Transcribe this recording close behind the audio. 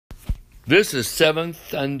This is Seven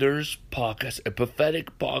Thunders Podcast, a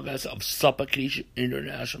prophetic podcast of Supplication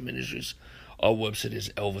International Ministries. Our website is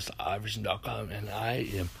ElvisIverson.com, and I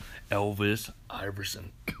am Elvis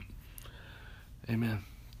Iverson. Amen.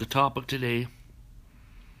 The topic today,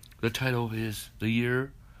 the title is The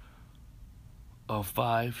Year of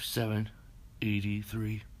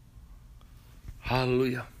 5783.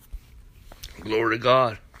 Hallelujah. Glory to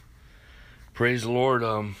God. Praise the Lord.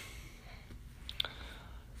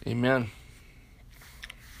 Amen.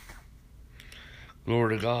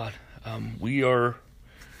 Glory to God. I'm going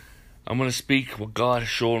to speak what God has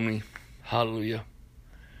shown me. Hallelujah.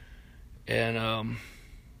 And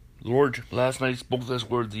Lord last night spoke this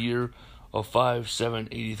word, the year of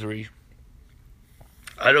 5783.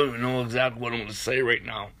 I don't even know exactly what I'm going to say right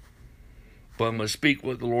now, but I'm going to speak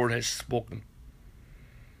what the Lord has spoken.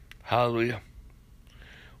 Hallelujah.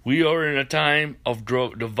 We are in a time of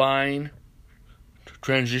divine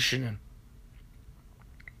transitioning.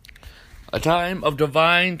 A time of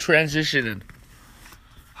divine transitioning.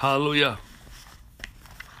 Hallelujah.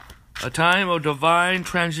 A time of divine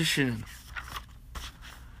transitioning.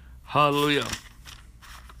 Hallelujah.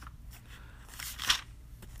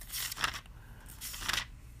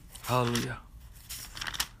 Hallelujah.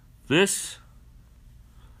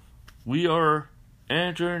 We are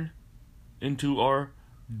entering into our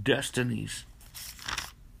destinies.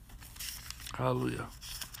 Hallelujah.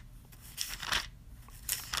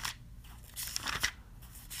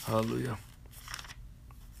 Hallelujah.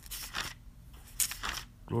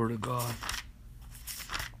 Glory to God.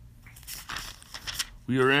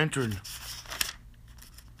 We are entering.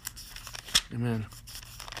 Amen.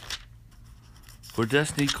 For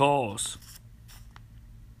destiny calls.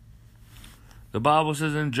 The Bible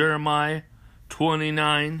says in Jeremiah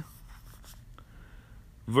 29,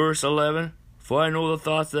 verse 11, "For I know the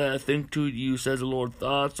thoughts that I think to you, says the Lord,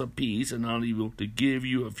 thoughts of peace and not evil, to give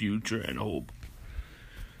you a future and hope."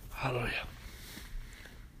 Hallelujah.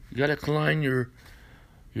 You got to incline your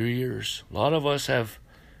ears. A lot of us have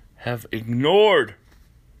ignored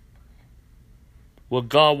what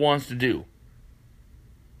God wants to do.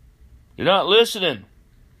 You're not listening.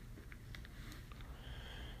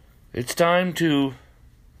 It's time to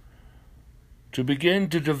begin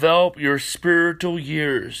to develop your spiritual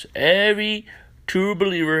years. Every true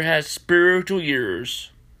believer has spiritual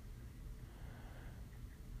years,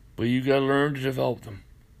 but you got to learn to develop them.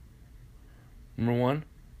 Number one,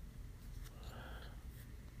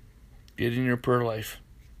 get in your prayer life.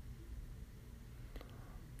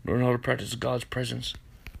 Learn how to practice God's presence.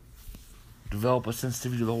 Develop a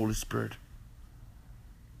sensitivity to the Holy Spirit.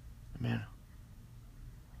 Amen.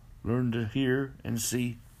 Learn to hear and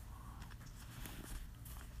see.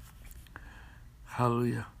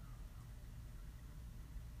 Hallelujah.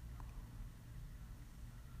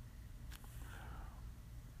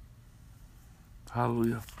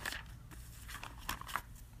 Hallelujah.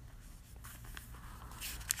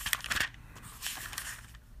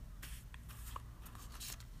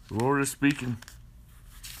 The Lord is speaking.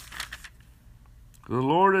 The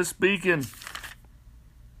Lord is speaking.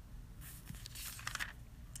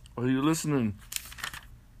 Are you listening?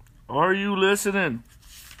 Are you listening?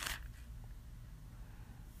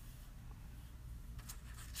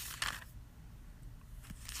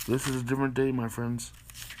 This is a different day, my friends.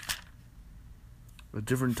 A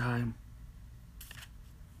different time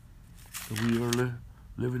that we are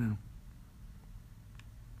living in.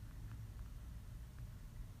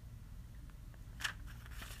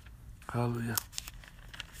 Hallelujah.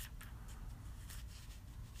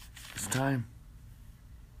 It's time.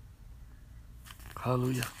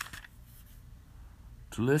 Hallelujah.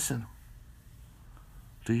 To listen.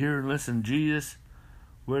 To hear and listen. Jesus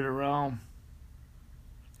went around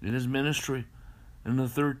in his ministry, and the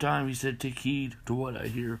third time he said, "Take heed to what I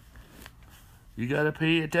hear." You got to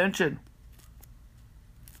pay attention.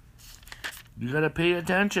 You got to pay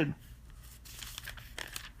attention.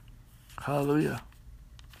 Hallelujah.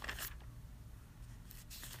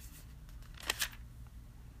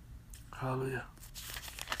 Hallelujah.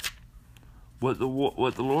 What the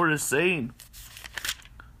Lord is saying,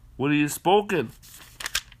 what he has spoken.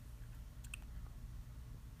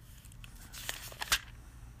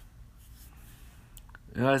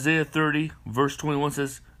 In Isaiah 30, verse 21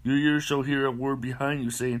 says, "Your ears shall hear a word behind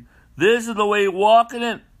you saying, this is the way, walk in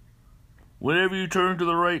it. Whenever you turn to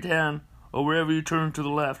the right hand, or wherever you turn to the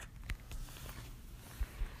left."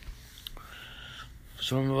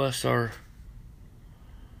 Some of us are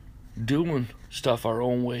doing stuff our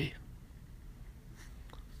own way.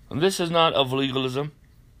 And this is not of legalism.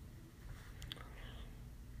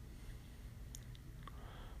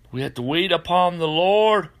 We have to wait upon the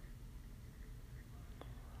Lord.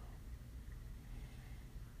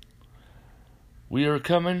 We are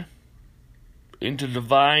coming into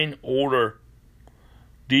divine order.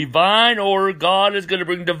 Divine order. God is going to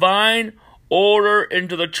bring divine order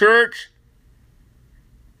into the church.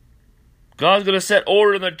 God's going to set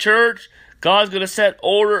order in the church. God's going to set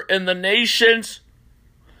order in the nations.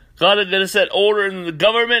 God is going to set order in the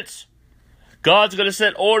governments. God's going to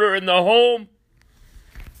set order in the home.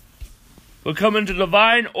 We're coming to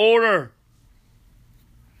divine order.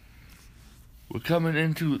 We're coming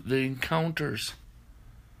into the encounters.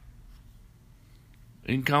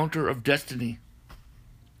 Encounter of destiny.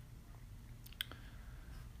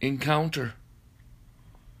 Encounter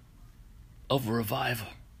of revival.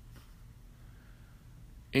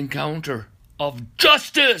 Encounter of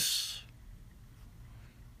justice.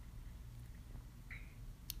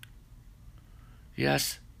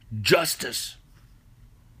 Yes, justice.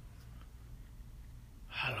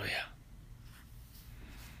 Hallelujah.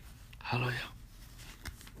 Hallelujah.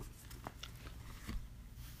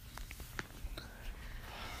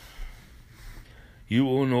 You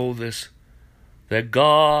will know this, that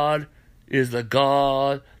God is the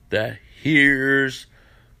God that hears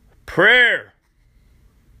prayer.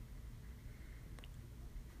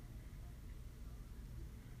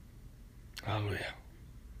 Hallelujah.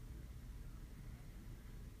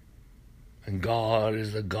 And God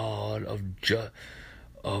is the God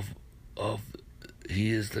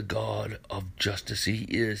He is the God of justice. He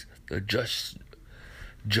is the just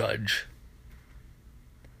judge.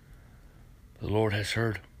 The Lord has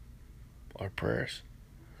heard our prayers.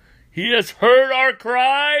 He has heard our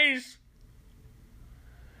cries.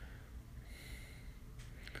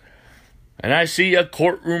 And I see a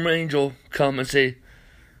courtroom angel come and say,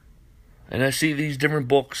 and I see these different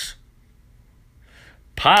books.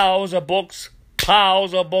 Piles of books,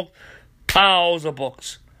 piles of books, piles of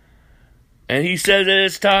books. And he says that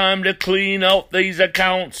it's time to clean out these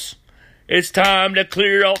accounts. It's time to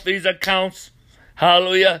clear out these accounts.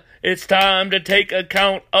 Hallelujah. It's time to take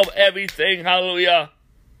account of everything. Hallelujah.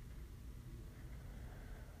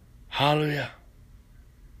 Hallelujah.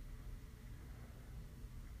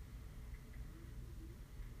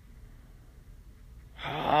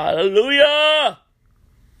 Hallelujah.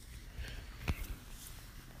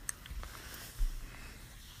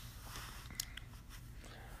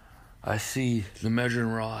 I see the measuring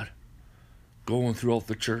rod going throughout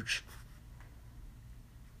the church.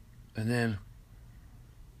 And then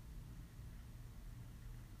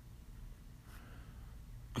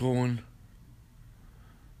going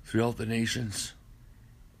throughout the nations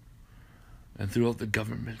and throughout the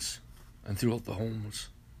governments and throughout the homes.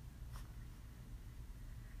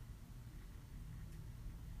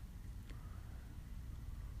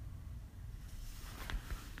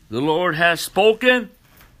 The Lord has spoken.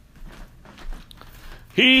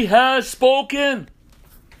 He has spoken.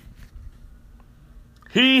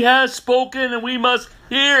 He has spoken, and we must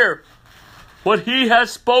hear what He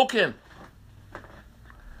has spoken.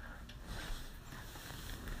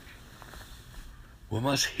 We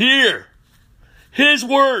must hear His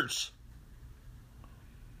words.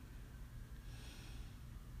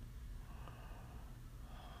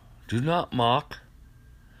 Do not mock.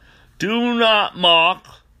 Do not mock.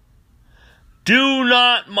 Do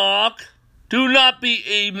not mock. Do not be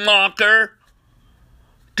a mocker.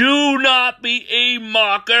 Do not be a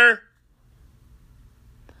mocker.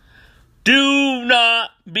 Do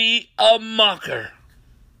not be a mocker.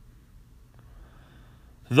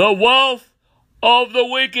 The wealth of the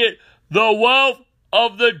wicked, the wealth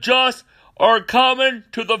of the just are coming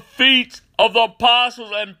to the feet of the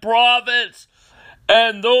apostles and prophets,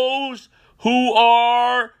 and those who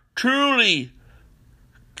are truly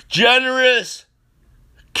generous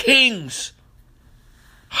kings.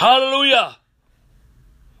 Hallelujah.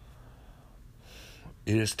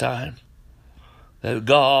 It is time that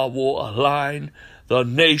God will align the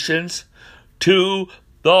nations to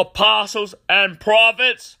the apostles and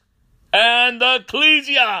prophets and the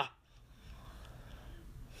ecclesia.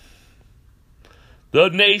 The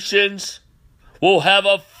nations will have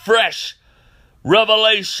a fresh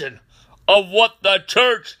revelation of what the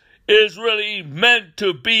church is really meant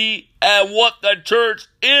to be and what the church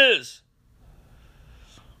is.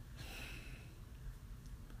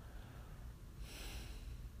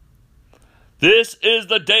 This is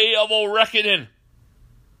the day of a reckoning.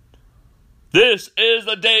 This is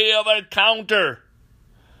the day of encounter.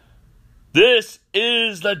 This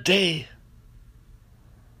is the day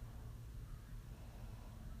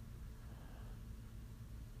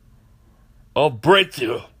of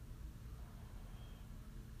breakthrough,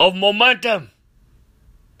 of momentum.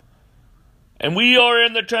 And we are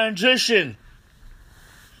in the transition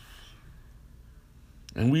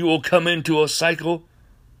And we will come into a cycle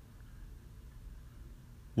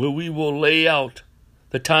where we will lay out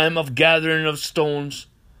the time of gathering of stones,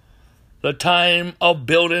 the time of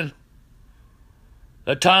building,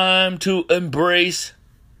 the time to embrace,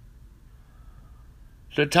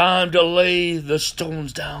 the time to lay the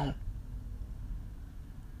stones down,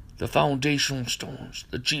 the foundational stones,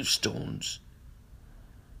 the chief stones,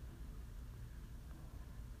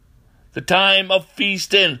 the time of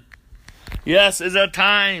feasting. Yes, is a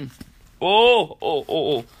time.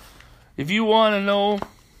 Oh. If you want to know,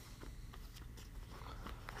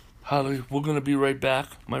 hallelujah, we're going to be right back,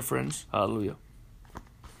 my friends. Hallelujah.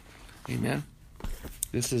 Amen.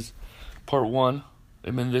 This is part 1.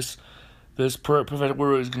 Amen. This prophetic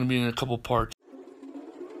word is going to be in a couple parts.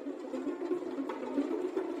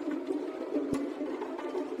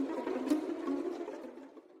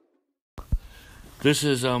 This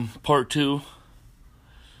is part 2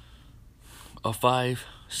 of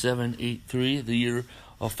 5783, the year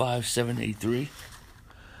of 5783.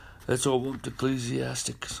 Let's open up to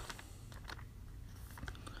Ecclesiastes.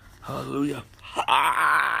 Hallelujah.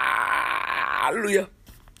 Hallelujah.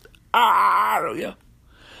 Hallelujah.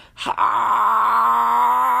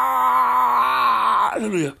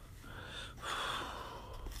 Hallelujah.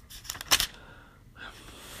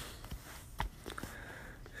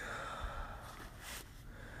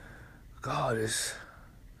 God is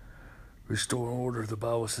restoring order. The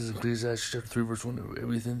Bible says in Ecclesiastes chapter 3 verse 1,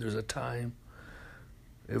 everything there's a time.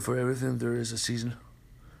 And for everything there is a season.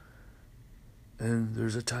 And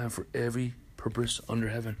there's a time for every purpose under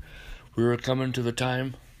heaven. We are coming to the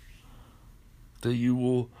time that you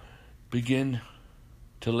will begin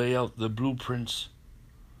to lay out the blueprints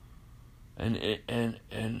and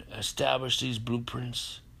establish these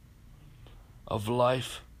blueprints of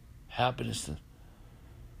life, happiness, the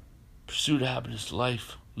pursuit of happiness,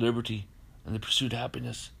 life, liberty, and the pursuit of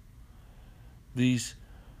happiness. These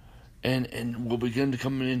and we'll begin to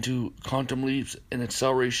come into quantum leaps and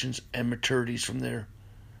accelerations and maturities from there.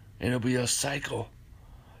 And it'll be a cycle.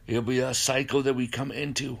 It'll be a cycle that we come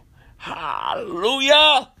into.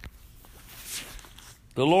 Hallelujah!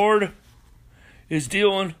 The Lord is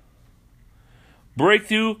dealing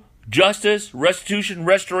breakthrough, justice, restitution,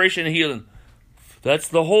 restoration, and healing. That's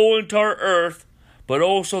the whole entire earth, but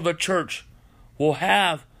also the church will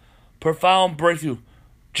have profound breakthrough,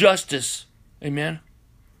 justice, amen,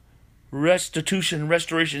 restitution,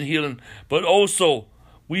 restoration, healing, but also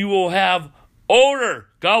we will have order.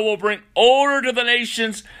 God will bring order to the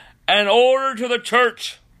nations and order to the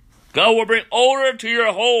church. God will bring order to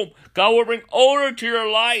your home. God will bring order to your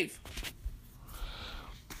life.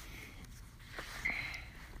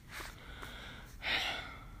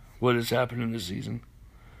 What is happening this season?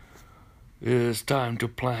 It is time to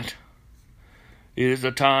plant. It is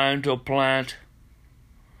the time to plant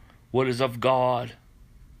what is of God.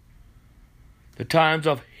 The times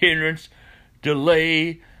of hindrance,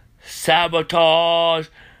 delay, sabotage,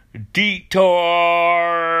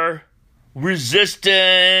 detour,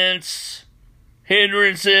 resistance,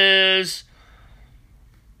 hindrances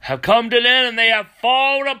have come to an end and they have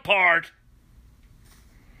fallen apart.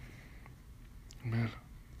 Amen.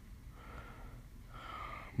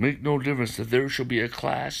 Make no difference that there shall be a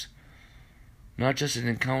clash, not just an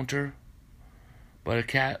encounter, but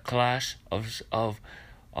a clash of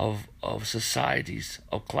societies,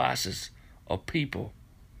 of classes, of people,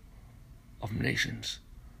 of nations.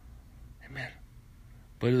 Amen.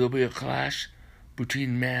 But there'll be a clash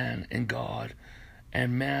between man and God,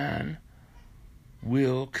 and man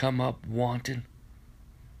will come up wanting.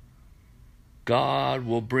 God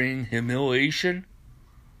will bring humiliation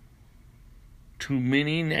to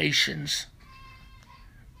many nations.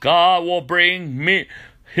 God will bring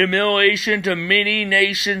humiliation to many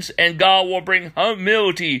nations, and God will bring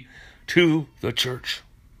humility to the church.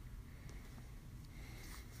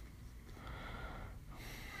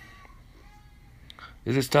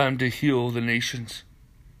 It is time to heal the nations.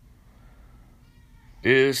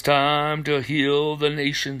 It is time to heal the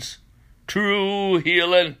nations. True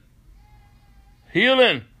healing.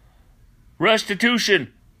 Healing.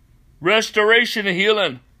 Restitution. Restoration and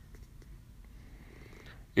healing.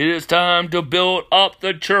 It is time to build up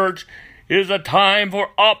the church. It is a time for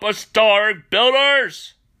apostolic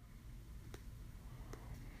builders.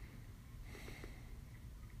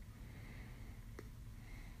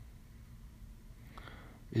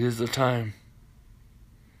 It is a time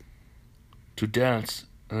to dance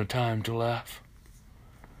and a time to laugh,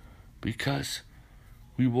 because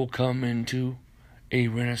we will come into a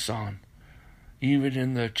renaissance, even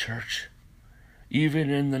in the church, even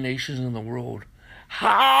in the nations in the world.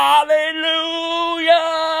 Hallelujah!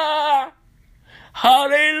 Hallelujah!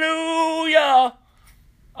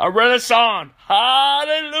 a renaissance.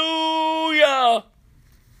 Hallelujah.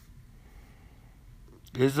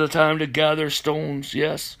 This is the time to gather stones,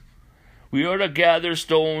 yes. We are to gather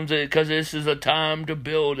stones because this is a time to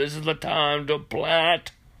build. This is a time to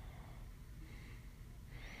plant.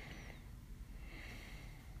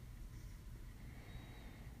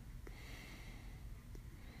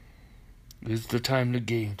 This is the time to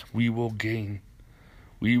gain. We will gain.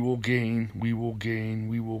 We will gain. We will gain.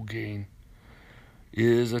 We will gain. It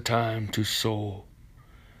is a time to sow.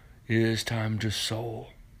 It is time to sow.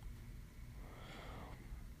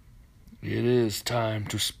 It is time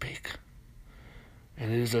to speak.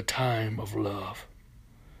 And it is a time of love.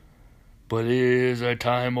 But it is a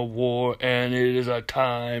time of war, and it is a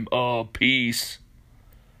time of peace.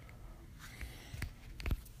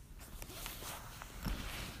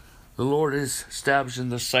 The Lord is establishing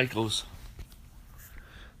the cycles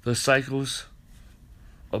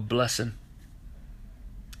of blessing,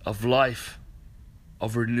 of life,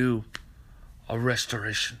 of renew, of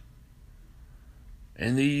restoration.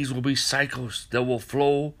 And these will be cycles that will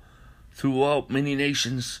flow throughout many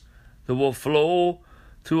nations, that will flow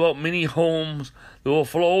throughout many homes, that will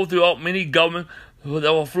flow throughout many government,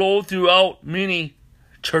 that will flow throughout many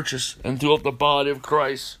churches and throughout the body of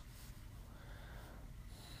Christ.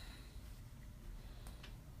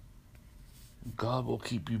 God will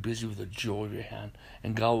keep you busy with the joy of your hand,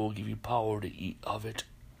 and God will give you power to eat of it.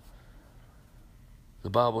 The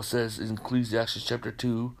Bible says in Ecclesiastes chapter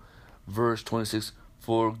 2, verse 26,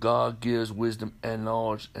 "For God gives wisdom and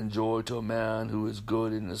knowledge and joy to a man who is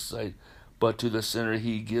good in his sight, but to the sinner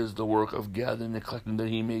he gives the work of gathering and collecting, that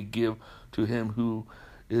he may give to him who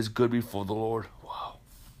is good before the Lord." Wow.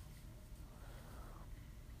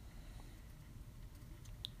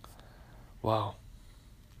 Wow.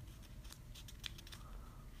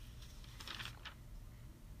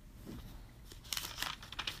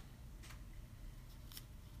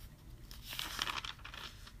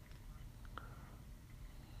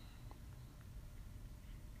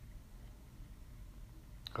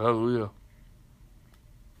 Hallelujah.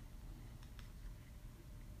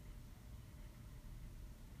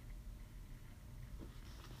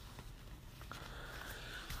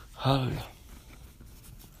 Hallelujah.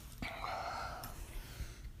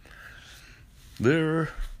 There,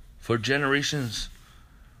 for generations,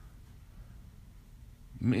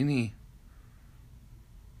 many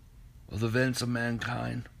of the events of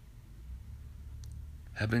mankind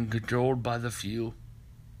have been controlled by the few.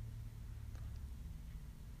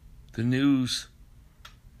 The news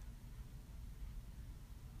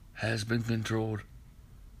has been controlled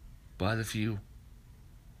by the few.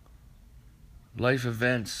 Life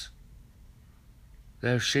events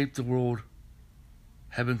that have shaped the world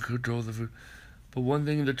have been controlled by the few. But one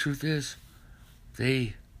thing, the truth is,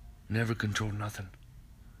 they never controlled nothing.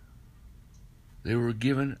 They were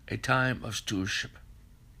given a time of stewardship.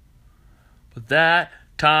 But that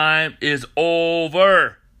time is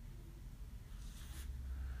over.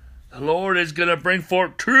 The Lord is going to bring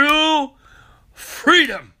forth true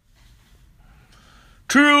freedom,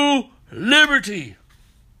 true liberty,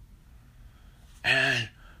 and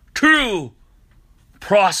true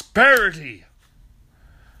prosperity.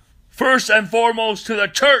 First and foremost to the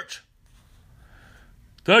church.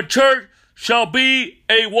 The church shall be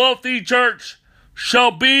a wealthy church,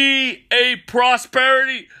 shall be a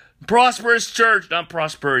prosperous church. Not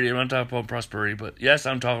prosperity, I'm not talking about prosperity, but yes,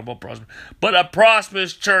 I'm talking about prosperity. But a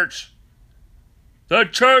prosperous church. The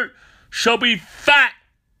church shall be fat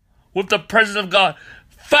with the presence of God,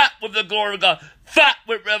 fat with the glory of God, fat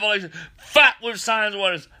with revelation, fat with signs and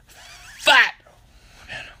wonders, fat.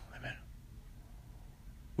 Amen.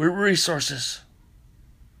 With resources.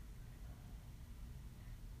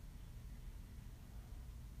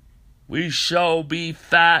 We shall be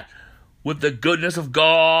fat with the goodness of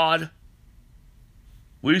God.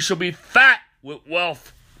 We shall be fat with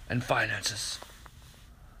wealth and finances.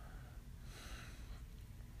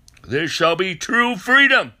 There shall be true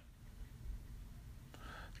freedom.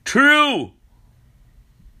 True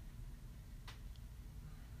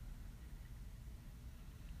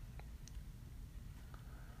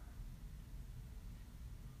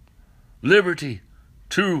liberty,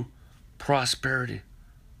 true prosperity,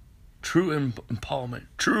 true empowerment,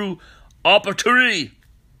 true opportunity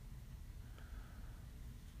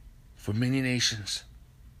for many nations.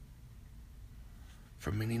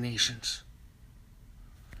 For many nations.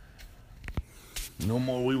 No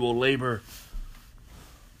more we will labor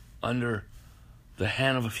under the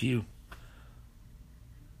hand of a few,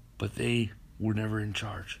 but they were never in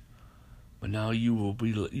charge. But now you will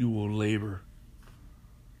labor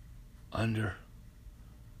under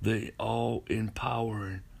the all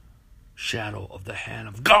empowering shadow of the hand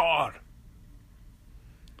of God.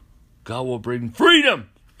 God will bring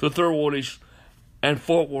freedom to third world nations and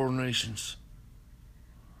fourth world nations.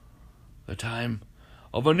 The time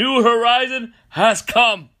of a new horizon has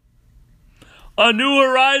come. A new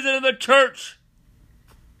horizon in the church.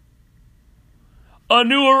 A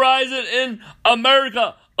new horizon in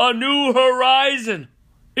America. A new horizon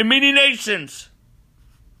in many nations.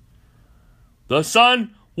 The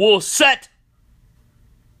sun will set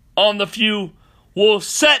on the few, will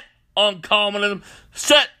set on communism,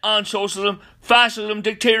 set on socialism, fascism,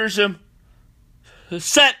 dictatorship,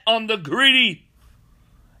 set on the greedy,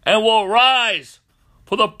 and will rise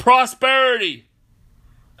for the prosperity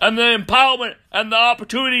and the empowerment and the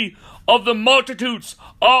opportunity of the multitudes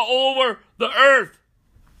all over the earth.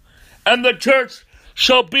 And the church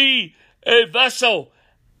shall be a vessel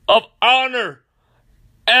of honor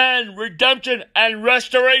and redemption and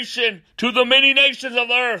restoration to the many nations of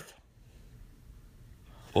the earth.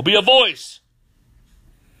 Will be a voice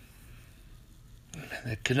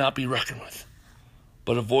that cannot be reckoned with,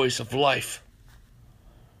 but a voice of life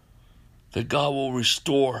that God will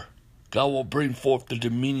restore. God will bring forth the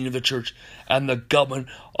dominion of the church and the government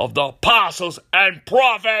of the apostles and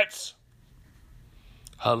prophets.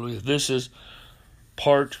 Hallelujah. This is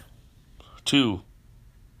part 2.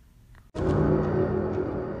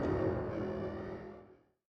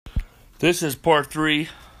 This is part 3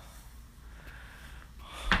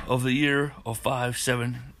 of the year of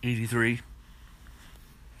 5783.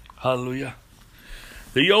 Hallelujah.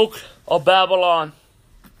 The yoke of Babylon.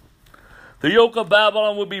 The yoke of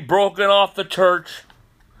Babylon will be broken off the church.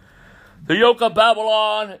 The yoke of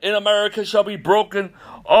Babylon in America shall be broken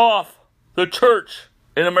off the church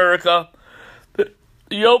in America. The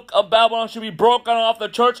yoke of Babylon shall be broken off the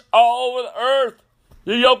church all over the earth.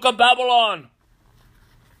 The yoke of Babylon.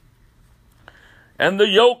 And the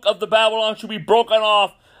yoke of the Babylon shall be broken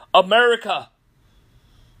off America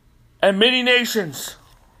and many nations.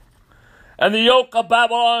 And the yoke of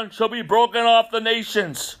Babylon shall be broken off the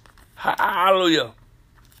nations. Hallelujah.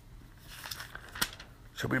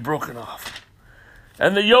 Shall be broken off.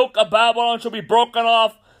 And the yoke of Babylon shall be broken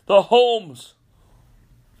off the homes.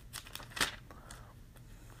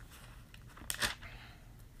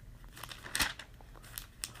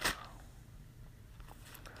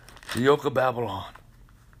 The yoke of Babylon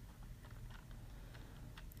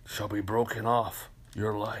shall be broken off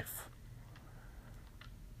your life.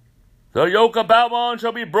 The yoke of Babylon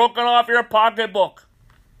shall be broken off your pocketbook.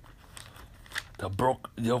 The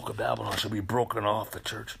yoke of Babylon shall be broken off the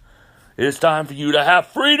church. It is time for you to have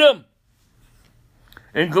freedom.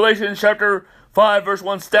 In Galatians chapter 5 verse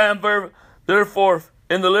 1, stand therefore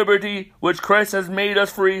in the liberty which Christ has made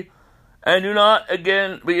us free, and do not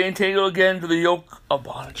again be entangled again to the yoke of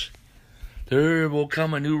bondage. There will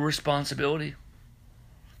come a new responsibility.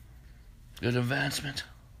 An advancement.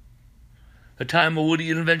 The time of witty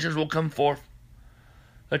inventions will come forth.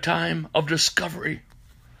 A time of discovery.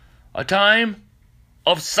 A time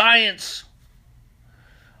of science.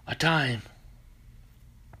 A time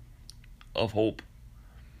of hope.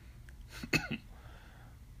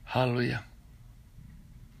 Hallelujah.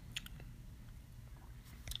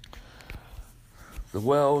 The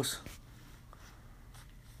wells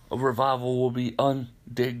of revival will be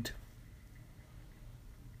undigged.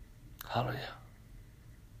 Hallelujah.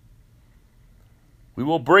 We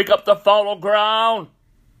will break up the fallow ground.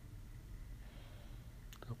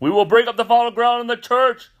 We will break up the fallow ground in the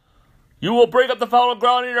church. You will break up the fallow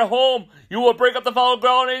ground in your home. You will break up the fallow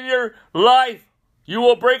ground in your life. You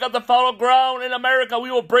will break up the fallow ground in America.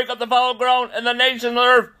 We will break up the fallow ground in the nation of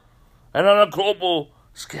earth and on a global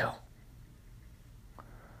scale.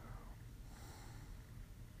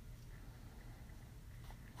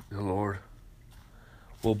 The Lord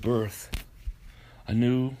will birth a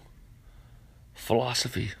new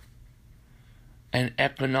philosophy and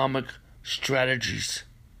economic strategies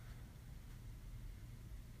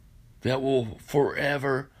that will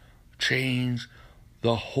forever change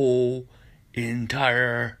the whole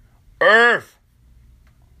entire earth.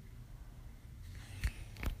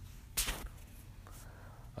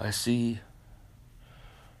 I see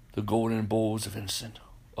the golden bowls of incense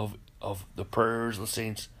of the prayers of the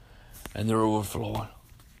saints, and they're overflowing.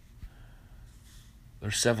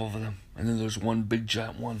 There's several of them, and then there's one big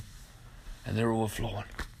giant one, and they're overflowing.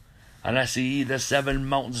 And I see the 7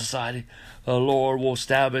 mountain society. The Lord will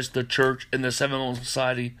establish the church in the 7 mountain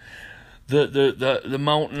society. The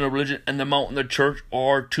mountain of religion and the mountain of the church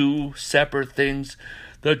are 2 separate things.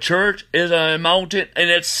 The church is a mountain in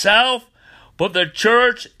itself, but the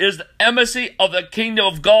church is the embassy of the kingdom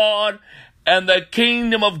of God, and the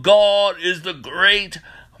kingdom of God is the great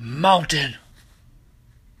mountain.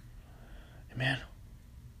 Amen.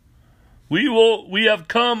 We have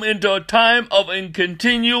come into a time of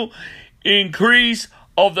continual increase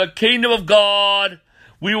of the kingdom of God.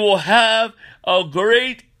 We will have a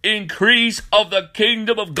great increase of the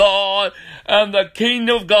kingdom of God, and the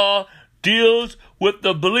kingdom of God deals with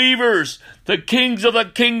the believers, the kings of the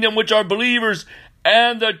kingdom, which are believers,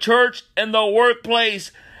 and the church and the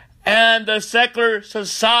workplace, and the secular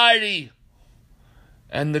society,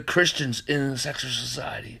 and the Christians in the secular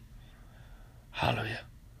society. Hallelujah.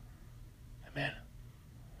 Amen.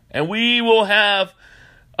 And we will have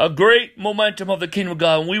a great momentum of the kingdom of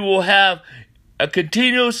God, and we will have a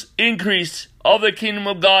continuous increase of the kingdom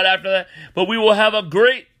of God after that, but we will have a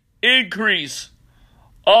great increase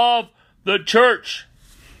of the church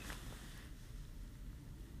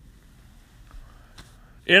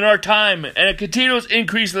in our time, and a continuous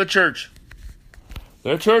increase of the church.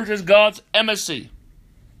 The church is God's embassy.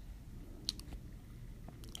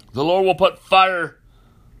 The Lord will put fire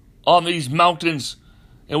on these mountains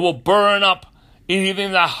and will burn up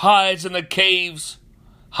anything that hides in the caves,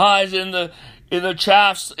 hides in the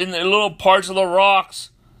shafts, in the little parts of the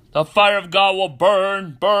rocks. The fire of God will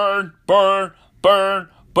burn, burn, burn, burn,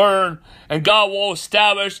 burn, and God will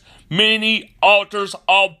establish many altars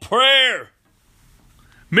of prayer.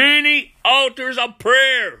 Many altars of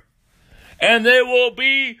prayer. And there will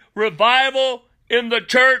be revival in the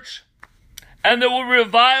church. And there will be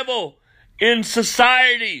revival in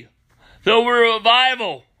society. There will be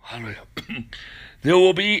revival. There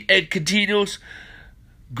will be a continuous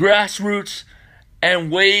grassroots and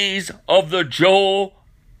ways of the Joel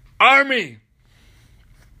army.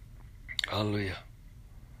 Hallelujah.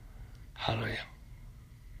 Hallelujah.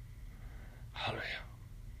 Hallelujah.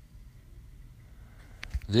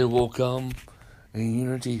 There will come a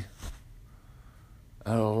unity,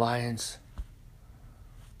 an alliance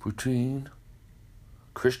between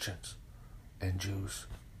Christians and Jews.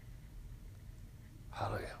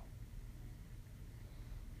 Hallelujah.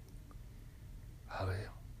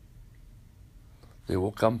 Hallelujah. There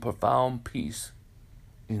will come profound peace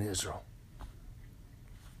in Israel.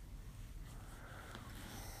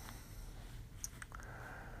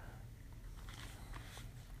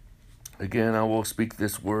 Again, I will speak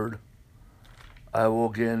this word. I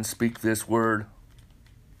will again speak this word.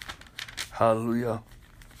 Hallelujah.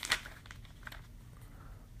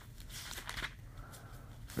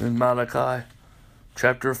 In Malachi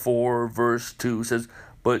chapter 4 verse 2 says,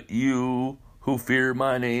 "But you who fear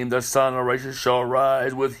my name, the Son of Righteousness shall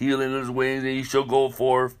rise with healing in his wings, and he shall go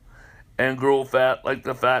forth and grow fat like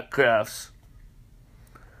the fat calves."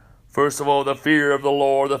 First of all, the fear of the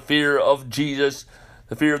Lord, the fear of Jesus,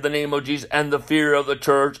 the fear of the name of Jesus, and the fear of the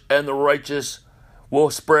church and the righteous will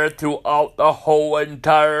spread throughout the whole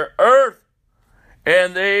entire earth.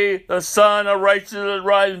 And the Son of Righteousness is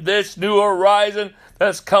rising, this new horizon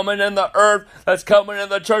that's coming in the earth, that's coming in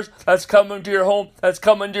the church, that's coming to your home, that's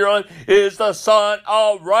coming to your life, is the Son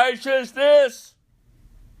of Righteousness.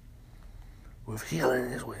 With healing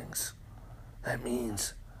in his wings. That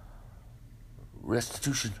means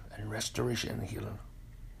restitution and restoration and healing.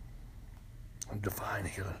 And divine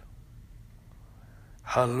healing.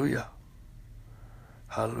 Hallelujah.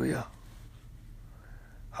 Hallelujah.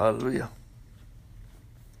 Hallelujah.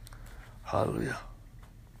 Hallelujah.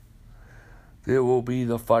 There will be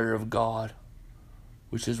the fire of God,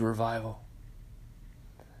 which is revival.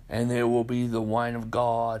 And there will be the wine of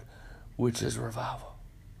God, which is revival.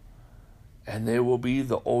 And there will be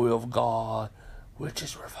the oil of God, which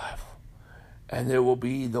is revival. And there will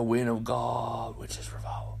be the wind of God, which is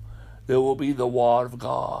revival. There will be the water of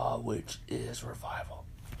God, which is revival.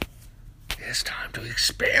 It's time to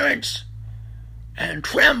experience and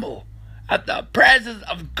tremble at the presence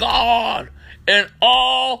of God in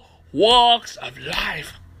all walks of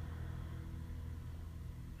life.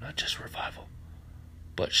 Not just revival,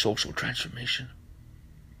 but social transformation.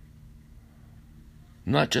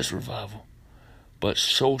 Not just revival, but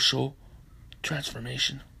social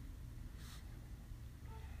transformation.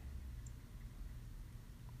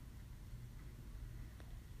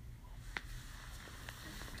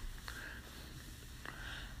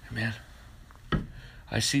 Amen.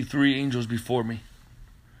 I see 3 angels before me.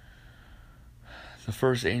 The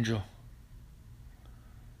first angel,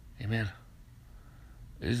 amen,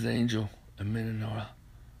 is the angel of Menanoah.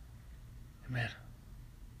 Amen.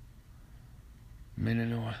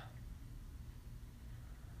 Menanoah.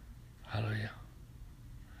 Hallelujah.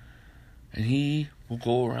 And he will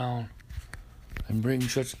go around and bring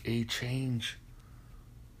such a change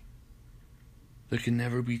that can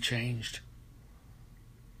never be changed.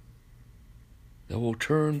 That will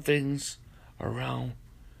turn things around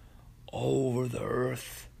over the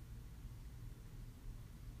earth.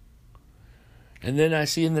 And then I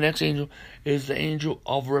see in the next angel is the angel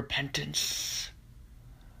of repentance.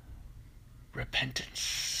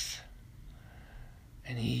 Repentance.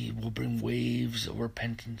 And he will bring waves of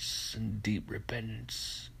repentance and deep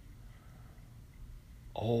repentance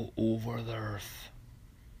all over the earth.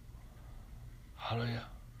 Hallelujah.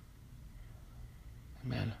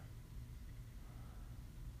 Amen.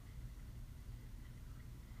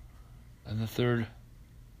 And the third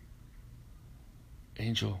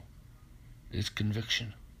angel is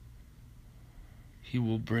conviction. He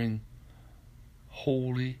will bring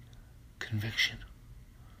holy conviction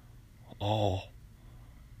all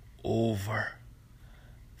over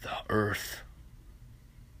the earth.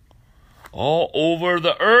 All over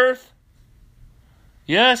the earth.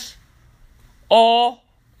 Yes. All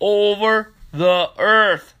over the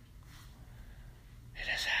earth. It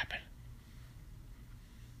has happened.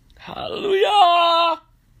 Hallelujah.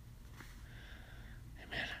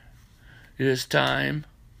 Amen. It is time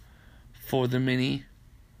for the many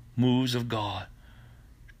moves of God.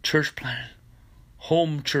 Church planting.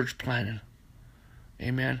 Home church planting.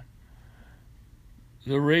 Amen.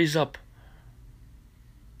 The raise up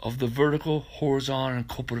of the vertical, horizontal, and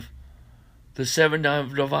cooperative. The 7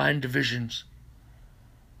 divine divisions.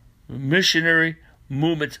 Missionary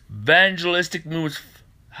movements. Evangelistic movements.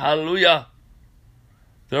 Hallelujah.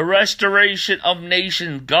 The restoration of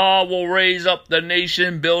nations. God will raise up the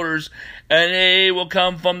nation builders, and they will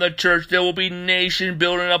come from the church. There will be nation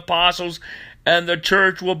building apostles, and the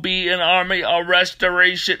church will be an army of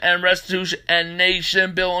restoration and restitution and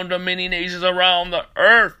nation building to many nations around the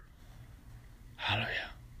earth. Hallelujah.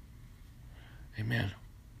 Amen.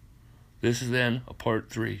 This is then a part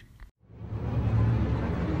 3.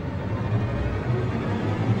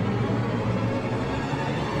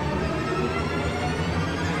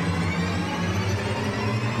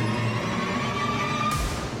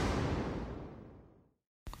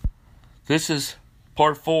 This is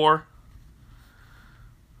part 4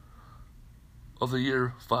 of the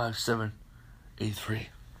year 5783.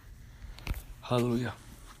 Hallelujah.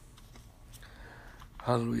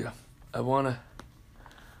 Hallelujah. I want to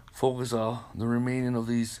focus on the remaining of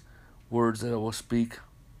these words that I will speak.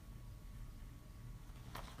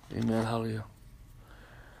 Amen. Hallelujah.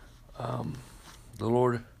 The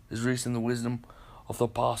Lord is releasing the wisdom of the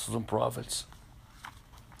apostles and prophets.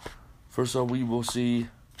 First of all, we will see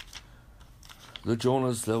the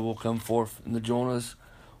Jonahs that will come forth, and the Jonahs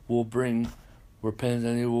will bring repentance,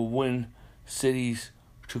 and they will win cities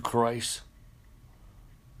to Christ.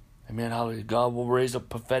 Amen. Hallelujah. God will raise up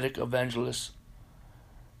prophetic evangelists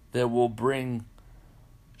that will bring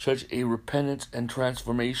such a repentance and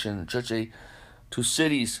transformation, to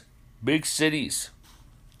cities, big cities,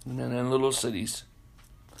 and little cities.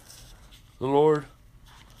 The Lord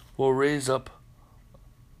will raise up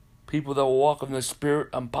people that will walk in the spirit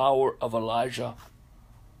and power of Elijah,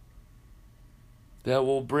 that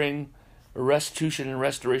will bring restitution and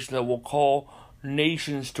restoration, that will call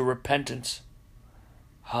nations to repentance.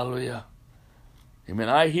 Hallelujah. Amen.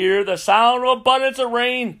 I hear the sound of abundance of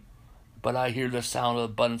rain, but I hear the sound of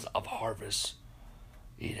abundance of harvest.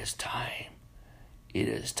 It is time. It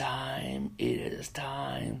is time. It is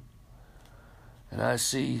time. And I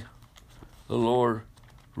see the Lord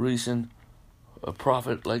releasing a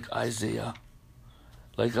prophet like Isaiah.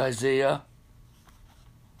 Like Isaiah.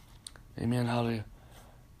 Amen. Hallelujah.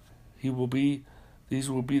 These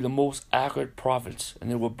will be the most accurate prophets, and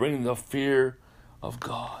they will bring the fear of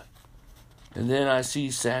God. And then I see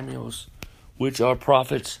Samuels, which are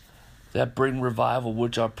prophets that bring revival,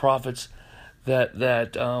 which are prophets that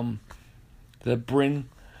bring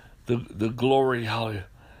the glory, hallelujah.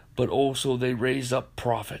 But also they raise up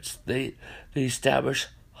prophets. They establish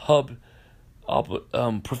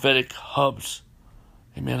prophetic hubs.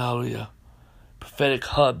 Amen, hallelujah. Prophetic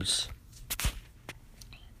hubs.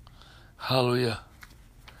 Hallelujah.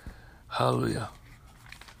 Hallelujah.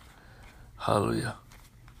 Hallelujah.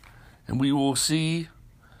 And we will see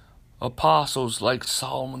apostles like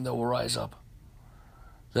Solomon that will rise up,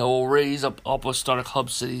 that will raise up apostolic hub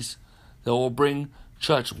cities, that will bring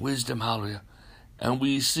church wisdom, hallelujah. And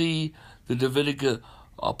we see the Davidic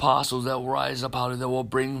apostles that will rise up, hallelujah, that will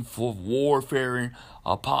bring forth warfaring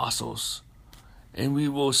apostles. And we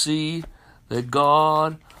will see that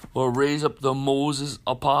God will raise up the Moses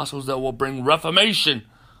apostles that will bring reformation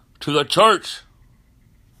to the church.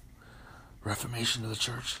 Reformation to the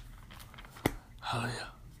church. Hallelujah.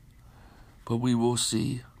 But we will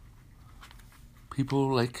see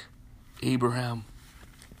people like Abraham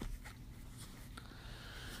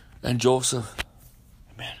and Joseph,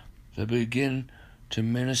 amen, that begin to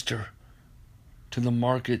minister to the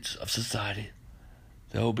markets of society.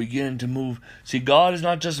 They'll begin to move. See, God is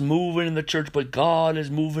not just moving in the church, but God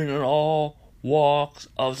is moving in all walks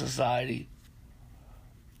of society.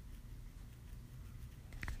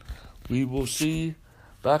 We will see,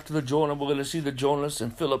 back to the Jonah, we're going to see the Jonas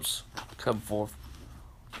and Phillips come forth.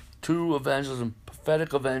 True evangelism,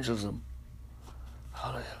 prophetic evangelism.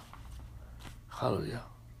 Hallelujah. Hallelujah.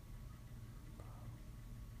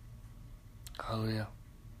 Hallelujah.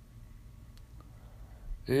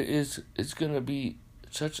 It's going to be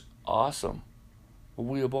such awesome what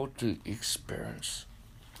we're about to experience,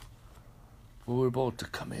 what we're about to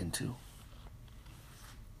come into.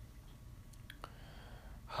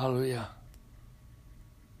 Hallelujah.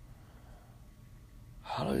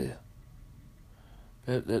 Hallelujah.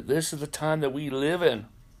 That this is the time that we live in.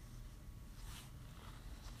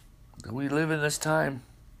 That we live in this time.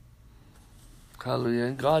 Hallelujah.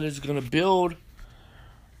 And God is going to build.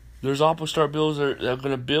 There's apostolic builders that are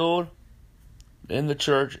going to build in the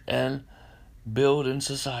church and build in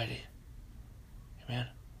society. Amen.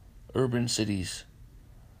 Urban cities.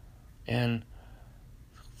 And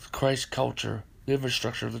Christ culture, the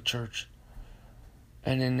infrastructure of the church.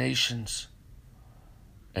 And in nations.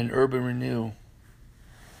 And urban renewal.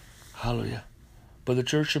 Hallelujah. But the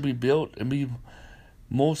church should be built and be,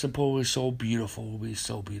 most importantly, so beautiful. Will be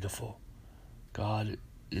so beautiful. God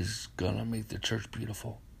is going to make the church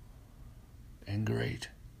beautiful and great.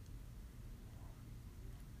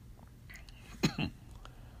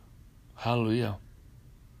 Hallelujah.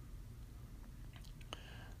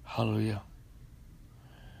 Hallelujah.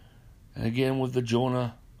 And again with the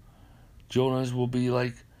Jonahs will be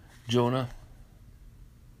like Jonah.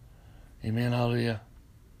 Amen. Hallelujah.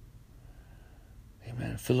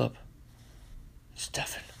 Amen. Philip,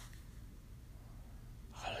 Stephen.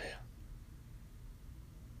 Hallelujah.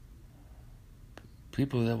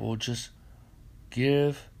 People that will just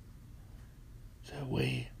give their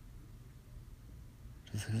way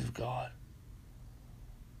to the things of God.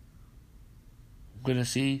 I'm going to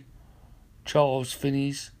see Charles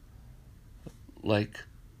Finney's like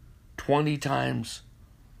 20 times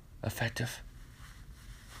effective.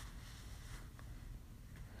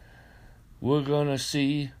 We're going to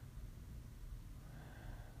see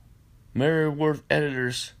Mary Worth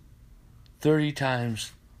editors 30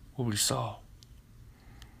 times what we saw.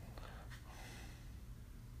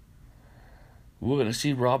 We're going to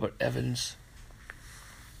see Robert Evans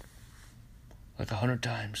like 100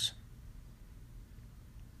 times.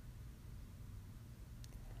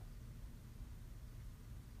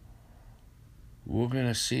 We're going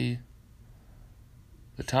to see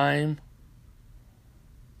the time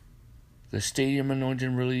the Stadium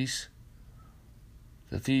Anointing release,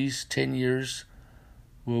 that these 10 years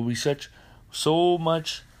will be so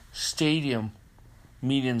much stadium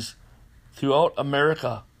meetings throughout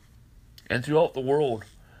America and throughout the world.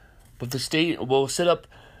 But the state will set up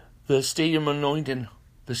the Stadium Anointing,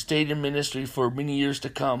 the stadium ministry for many years to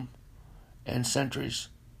come and centuries.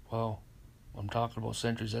 Well, I'm talking about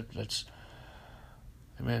centuries. That's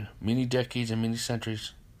amen. Many decades and many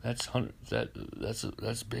centuries. That's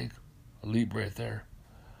big. A leap right there.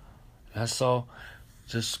 And I saw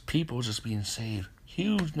just people just being saved.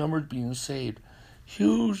 Huge numbers being saved.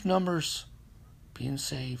 Huge numbers being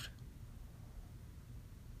saved.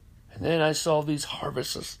 And then I saw these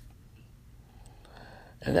harvests.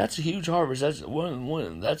 And that's a huge harvest. That's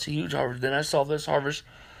that's a huge harvest. Then I saw this harvest,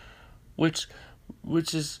 which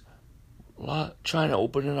is China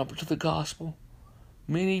opening up to the gospel.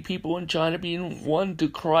 Many people in China being won to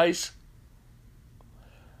Christ.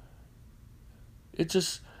 It's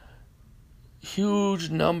just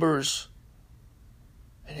huge numbers.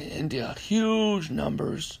 And in India, huge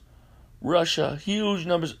numbers. Russia, huge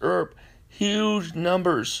numbers. Europe, huge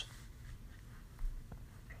numbers.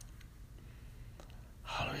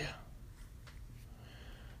 Hallelujah.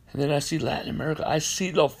 And then I see Latin America. I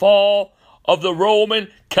see the fall of the Roman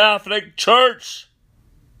Catholic Church.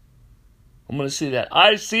 I'm going to see that.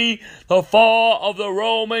 I see the fall of the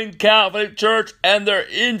Roman Catholic Church and their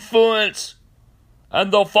influence. And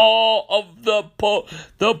the fall of the Pope,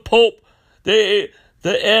 the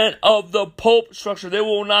end of the Pope structure. There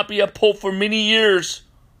will not be a Pope for many years,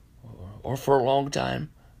 or for a long time,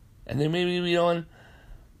 and they may be on,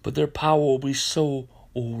 but their power will be so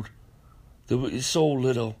old, there will be so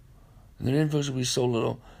little, and their influence will be so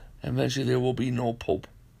little, and eventually there will be no Pope.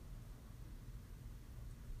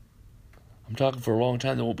 I'm talking for a long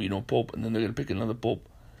time. There won't be no Pope, and then they're going to pick another Pope,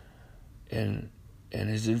 and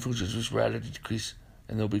his influence will just radically decrease.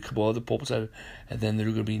 And there'll be a couple other popes out, and then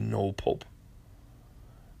there's going to be no Pope.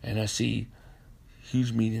 And I see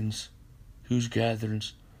huge meetings, huge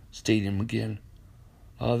gatherings, stadium again,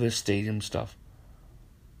 all this stadium stuff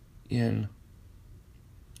in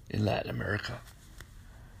Latin America.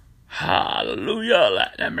 Hallelujah,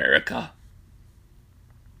 Latin America.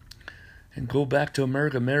 And go back to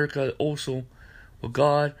America. America also, well,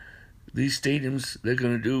 God, these stadiums they're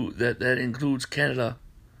going to do, that includes Canada.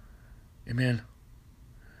 Amen.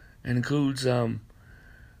 And includes UK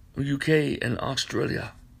and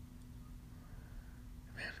Australia.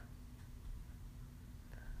 Amen.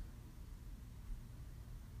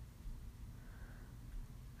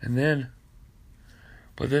 And then,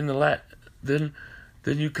 but then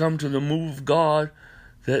then you come to the move of God,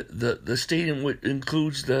 that the stadium which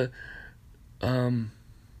includes the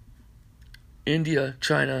India,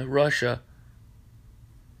 China, Russia,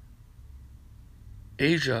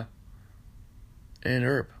 Asia, and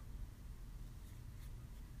Europe.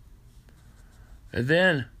 And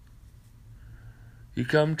then you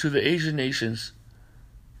come to the Asian nations,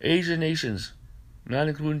 not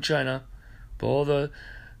including China, but all the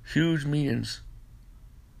huge millions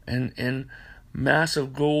and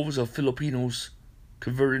massive groves of Filipinos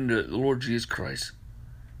converting to the Lord Jesus Christ.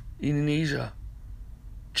 Indonesia,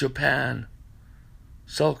 Japan,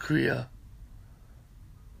 South Korea,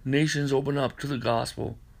 nations open up to the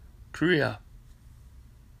gospel. Korea.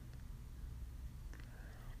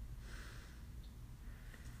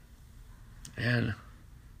 And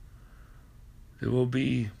there will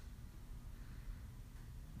be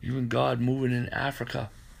even God moving in Africa.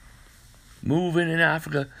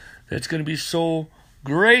 That's going to be so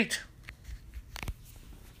great.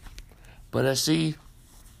 But I see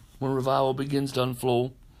when revival begins to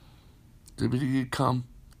unflow, they begin to come,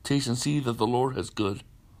 taste and see that the Lord is good.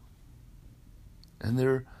 And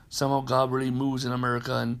there, somehow God really moves in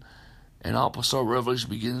America, and apostolic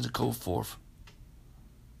revelation begins to go forth.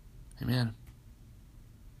 Amen.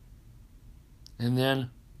 And then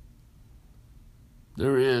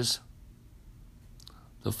there is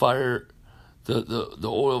the fire, the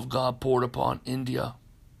oil of God poured upon India.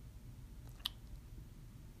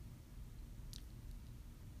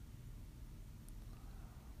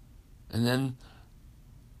 And then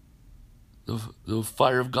the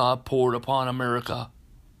fire of God poured upon America.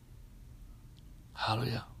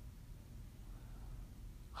 Hallelujah.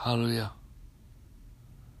 Hallelujah.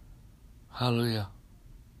 Hallelujah.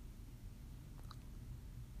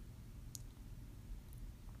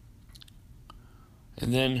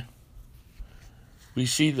 And then we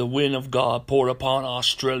see the wind of God poured upon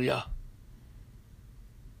Australia.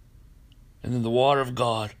 And then the water of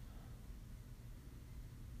God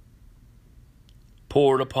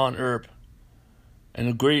poured upon Europe. And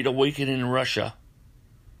a great awakening in Russia.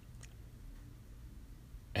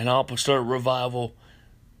 And apostolic revival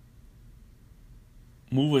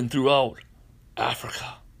moving throughout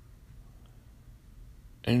Africa.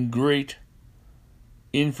 And great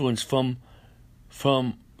influence from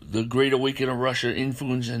the great awakening of Russia,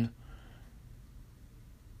 influencing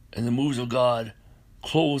and the moves of God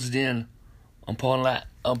closed in upon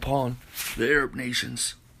the Arab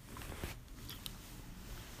nations.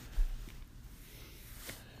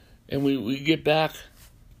 And we get back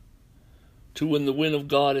to when the wind of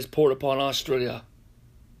God is poured upon Australia.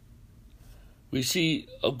 We see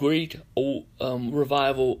a great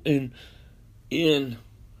revival in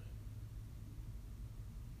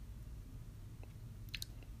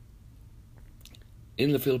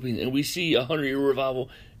the Philippines, and we see a 100-year revival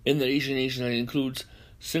in the Asian nation that includes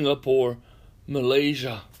Singapore,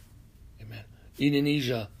 Malaysia, amen,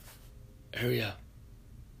 Indonesia area,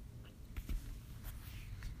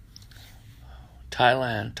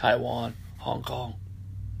 Thailand, Taiwan, Hong Kong.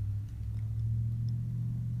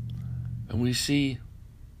 And we see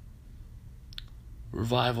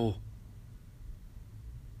revival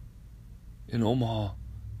in Omaha,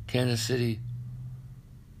 Kansas City,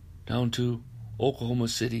 down to Oklahoma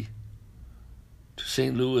City, to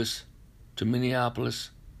St. Louis, to Minneapolis,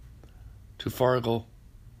 to Fargo,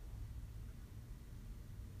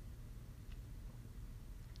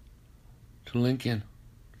 to Lincoln,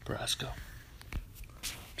 Nebraska,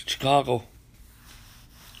 to Chicago.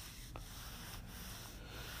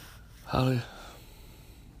 Hallelujah.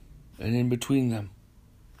 And in between them,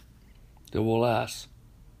 that will last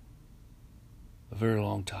a very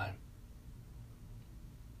long time.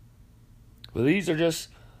 But these are just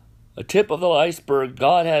a tip of the iceberg.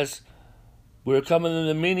 We're coming in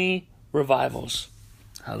the mini revivals.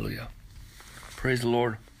 Hallelujah. Praise the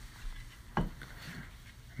Lord.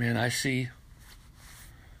 Man, I see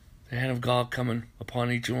the hand of God coming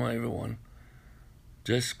upon each and every one.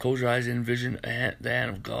 Just close your eyes and envision the hand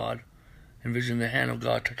of God. Envision the hand of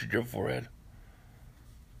God touching your forehead.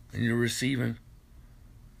 And you're receiving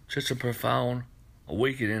such a profound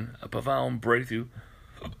awakening, a profound breakthrough,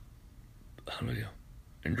 hallelujah,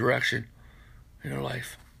 and direction in your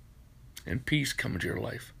life, and peace come into your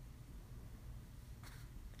life.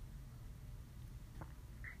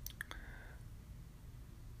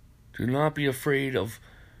 Do not be afraid of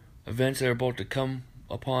events that are about to come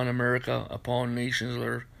upon America, upon nations,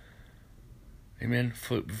 Lord. Amen.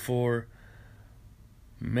 For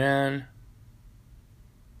man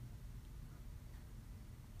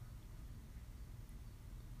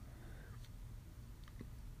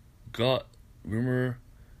God, remember,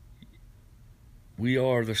 we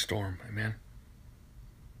are the storm. Amen.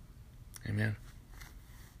 Amen.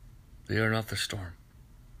 They are not the storm.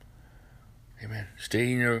 Amen.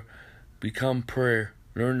 Stay in your, become prayer.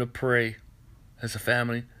 Learn to pray as a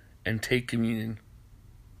family and take communion.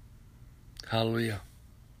 Hallelujah.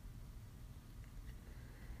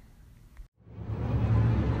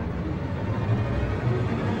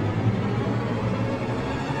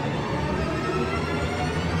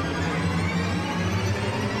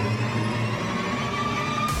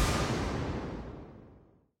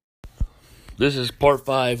 This is part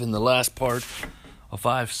 5 and the last part of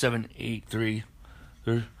 5783.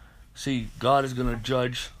 See, God is going to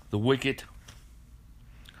judge the wicked,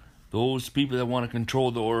 those people that want to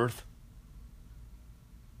control the earth,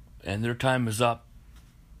 and their time is up.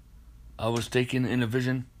 I was taken in a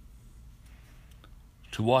vision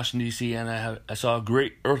to Washington, D.C., and I saw a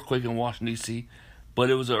great earthquake in Washington, D.C.,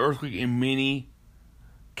 but it was an earthquake in many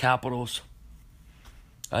capitals.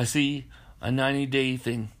 I see a 90-day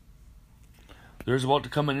thing. There's about to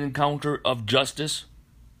come an encounter of justice,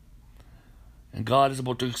 and God is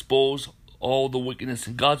about to expose all the wickedness,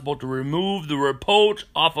 and God's about to remove the reproach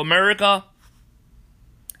off America,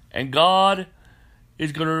 and God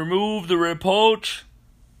is going to remove the reproach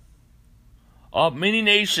of many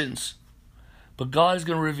nations, but God is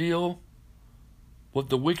going to reveal what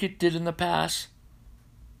the wicked did in the past,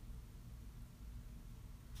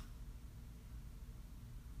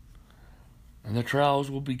 and the trials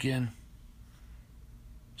will begin.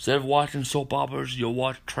 Instead of watching soap operas, you'll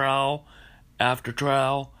watch trial after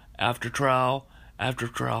trial after trial after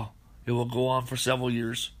trial. It will go on for several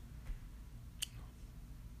years.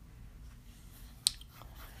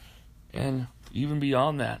 And even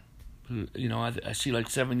beyond that, I see like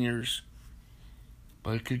 7 years.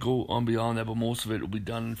 But it could go on beyond that, but most of it will be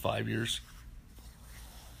done in 5 years.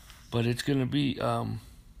 But it's going to be, a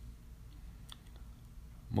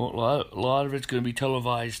lot of it's going to be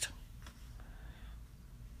televised.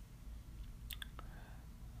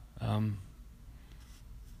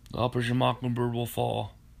 Operation Mockingbird will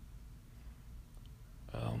fall.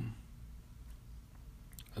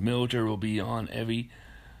 The military will be on the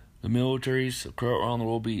militaries around the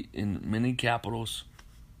world will be in many capitals.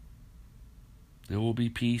 There will be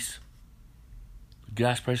peace. The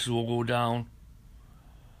gas prices will go down.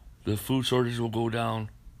 The food shortage will go down.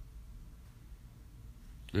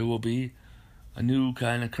 There will be a new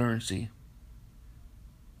kind of currency.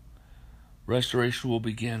 Restoration will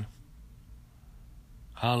begin.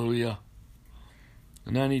 Hallelujah.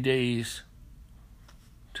 The 90 days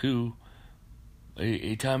to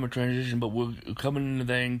a time of transition, but we're coming into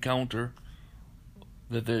the encounter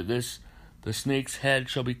that the snake's head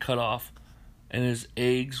shall be cut off, and his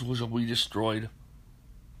eggs shall be destroyed.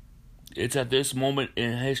 It's at this moment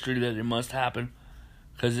in history that it must happen,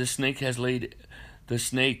 because the snake has laid the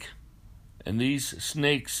snake, and these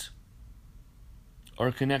snakes are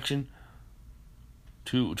a connection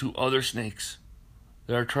to other snakes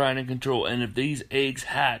that are trying to control. And if these eggs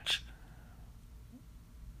hatch,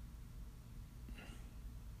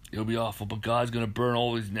 it'll be awful. But God's going to burn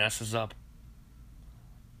all these nests up.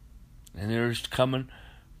 And there's coming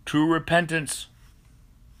true repentance.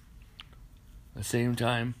 At the same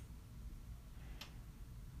time,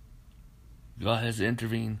 God has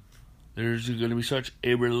intervened. There's going to be such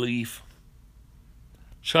a relief.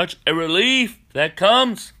 Such a relief that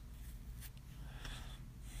comes.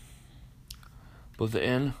 But the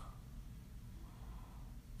end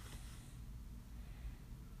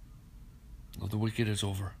of the wicked is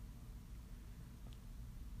over.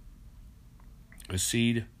 A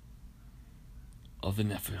seed of the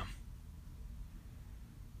Nephilim.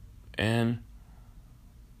 And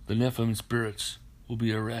the Nephilim spirits will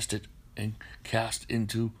be arrested and cast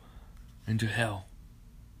into hell.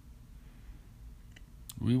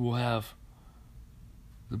 We will have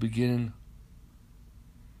the beginning,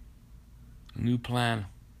 a new plan.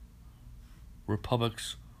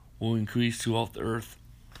 Republics will increase throughout the earth.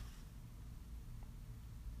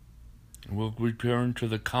 And we'll return to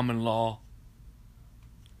the common law.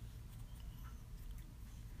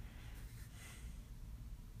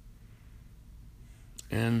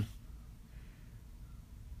 And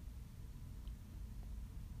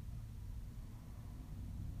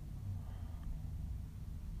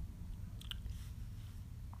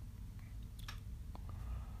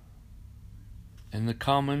the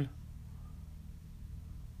common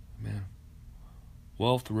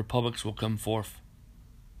wealth republics will come forth.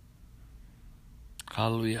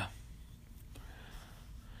 Hallelujah.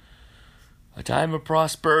 A time of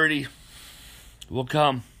prosperity will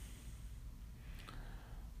come.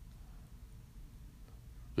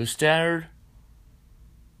 The standard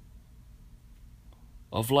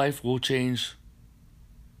of life will change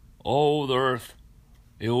all over the earth.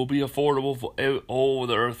 It will be affordable for all over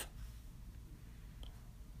the earth.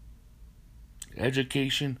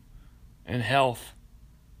 Education and health.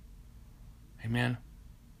 Amen.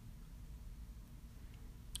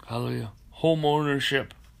 Hallelujah. Home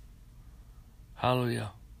ownership.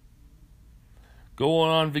 Hallelujah. Going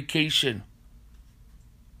on vacation.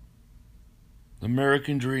 The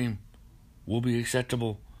American dream will be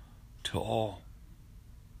acceptable to all.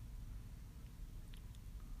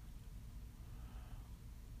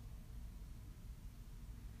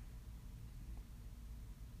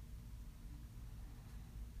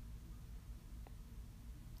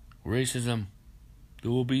 Racism.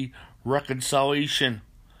 There will be reconciliation.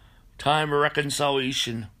 Time of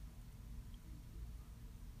reconciliation.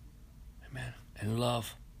 Amen. And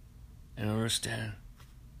love and understanding.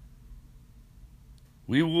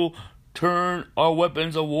 We will turn our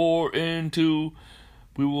weapons of war into,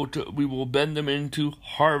 we will bend them into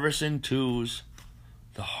harvesting tools.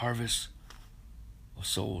 The harvest of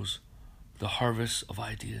souls. The harvest of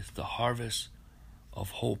ideas. The harvest of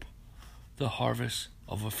hope. The harvest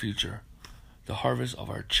of a future. The harvest of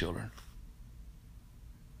our children.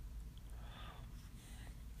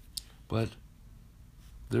 But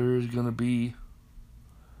there's going to be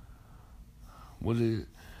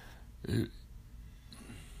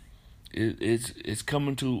it's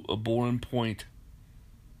coming to a boiling point,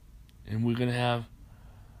 and we're going to have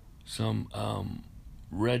some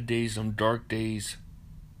red days, some dark days.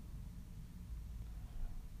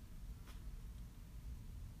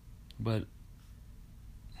 But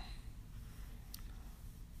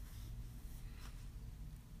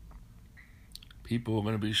people are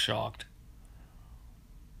going to be shocked.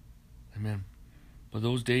 Amen. But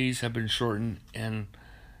those days have been shortened, and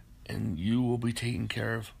you will be taken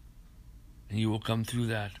care of, and you will come through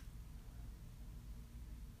that.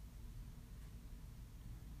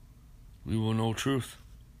 We will know truth,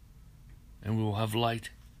 and we will have light,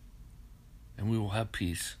 and we will have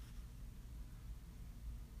peace.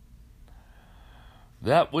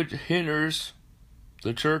 That which hinders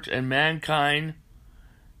the church and mankind,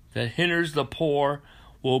 that hinders the poor,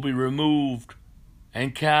 will be removed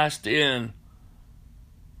and cast in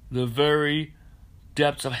the very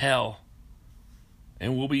depths of hell,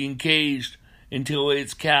 and will be encaged until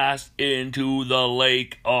it's cast into the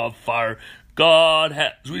lake of fire. God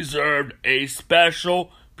has reserved a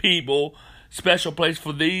special place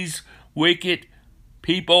for these wicked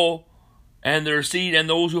people and their seed and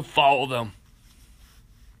those who follow them.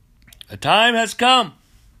 The time has come.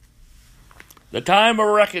 The time of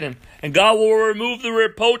reckoning. And God will remove the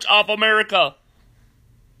reproach off America.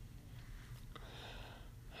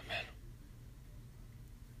 Amen.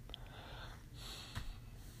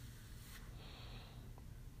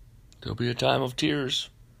 There'll be a time of tears.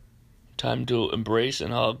 Time to embrace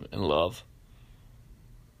and hug and love.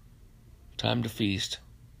 Time to feast.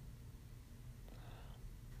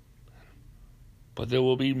 But there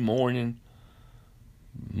will be mourning.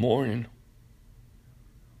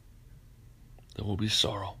 There will be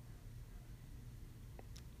sorrow.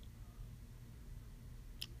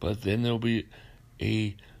 But then there will be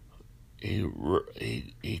a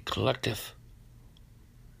collective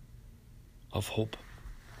of hope.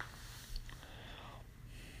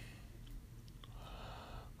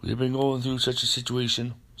 We've been going through such a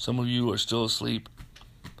situation. Some of you are still asleep.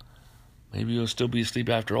 Maybe you'll still be asleep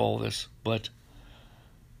after all this. But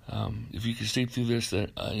if you can sleep through this,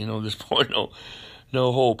 then there's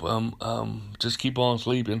no hope. Just keep on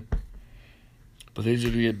sleeping. But things are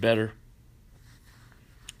going to get better.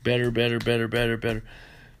 Better.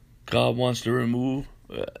 God wants to remove.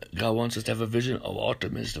 God wants us to have a vision of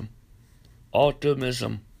optimism,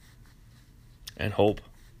 and hope.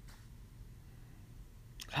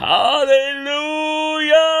 Hallelujah!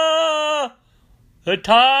 The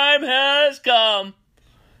time has come.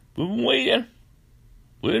 We've been waiting.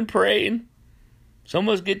 We've been praying. Some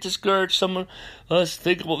of us get discouraged. Some of us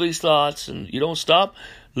think about these thoughts, and you don't stop.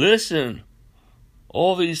 Listen.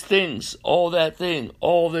 All these things, all that thing,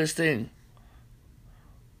 all this thing.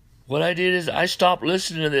 what I did is I stopped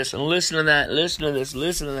listening to this and listening to that, listening to this,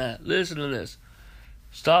 listening to that, listening to this.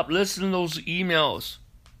 Stop listening to those emails.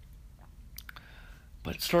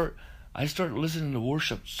 But I started listening to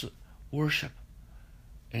worship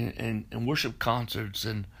and worship concerts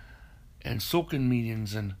and soaking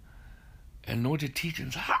meetings and anointed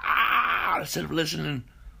teachings. Instead of listening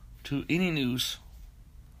to any news.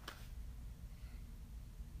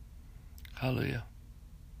 Hallelujah.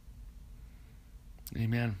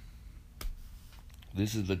 Amen.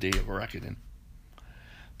 This is the day of reckoning.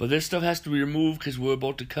 But this stuff has to be removed because we're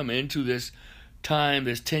about to come into this time,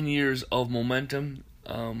 this 10 years of momentum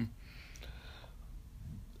and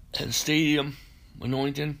stadium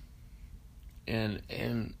anointing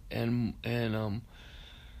and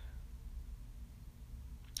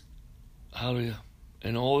hallelujah,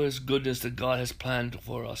 and all this goodness that God has planned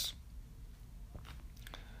for us.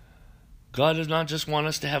 God does not just want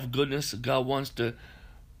us to have goodness. God wants to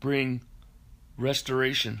bring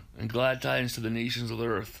restoration and glad tidings to the nations of the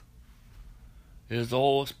earth. It has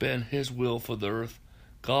always been His will for the earth.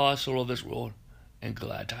 God so loved this world, and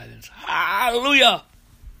glad tidings. Hallelujah!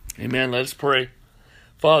 Amen. Let us pray.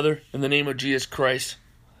 Father, in the name of Jesus Christ,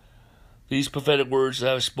 these prophetic words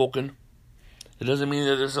that I've spoken, it doesn't mean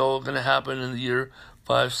that this is all going to happen in the year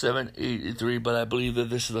 5783, but I believe that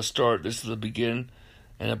this is the start, this is the beginning,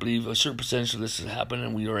 and I believe a certain percentage of this has happened,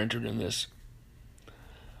 and we are entered in this.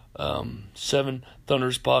 Seven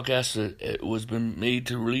Thunders podcast, it was been made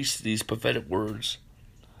to release these prophetic words,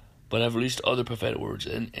 but I've released other prophetic words,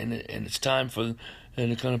 and it's time for them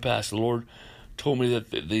to come to pass. The Lord told me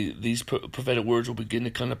that these prophetic words will begin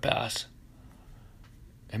to come to pass.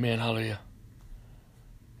 Amen. Hallelujah.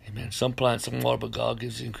 Amen. Some plant, some water, but God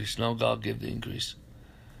gives the increase. Now God give the increase.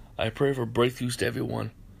 I pray for breakthroughs to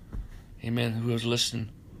everyone. Amen. Who is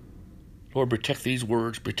listening. Lord, protect these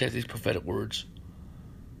words, protect these prophetic words,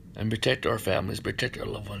 and protect our families, protect our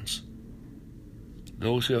loved ones.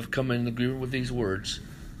 Those who have come in agreement with these words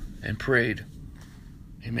and prayed.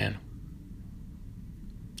 Amen.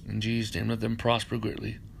 In Jesus' name, let them prosper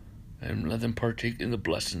greatly, and let them partake in the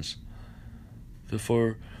blessings.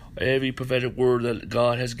 For every prophetic word that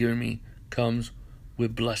God has given me comes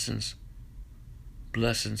with blessings.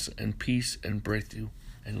 Blessings and peace and breakthrough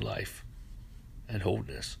and life and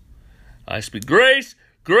wholeness. I speak grace,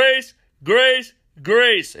 grace, grace,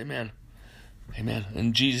 grace. Amen. Amen.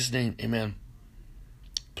 In Jesus' name, amen.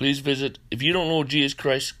 Please visit. If you don't know Jesus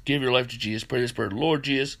Christ, give your life to Jesus. Pray this prayer. Lord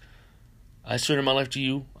Jesus, I surrender my life to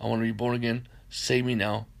you. I want to be born again. Save me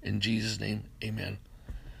now. In Jesus' name, amen.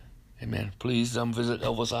 Amen. Please visit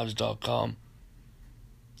ElvisHobbs.com.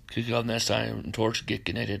 Click on that sign and torch. Get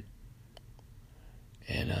connected.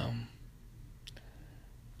 And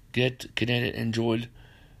get connected. Enjoy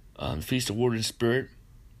the Feast of Word and Spirit.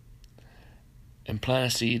 And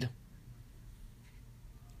plant a seed.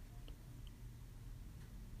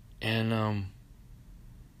 And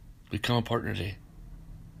become a partner today.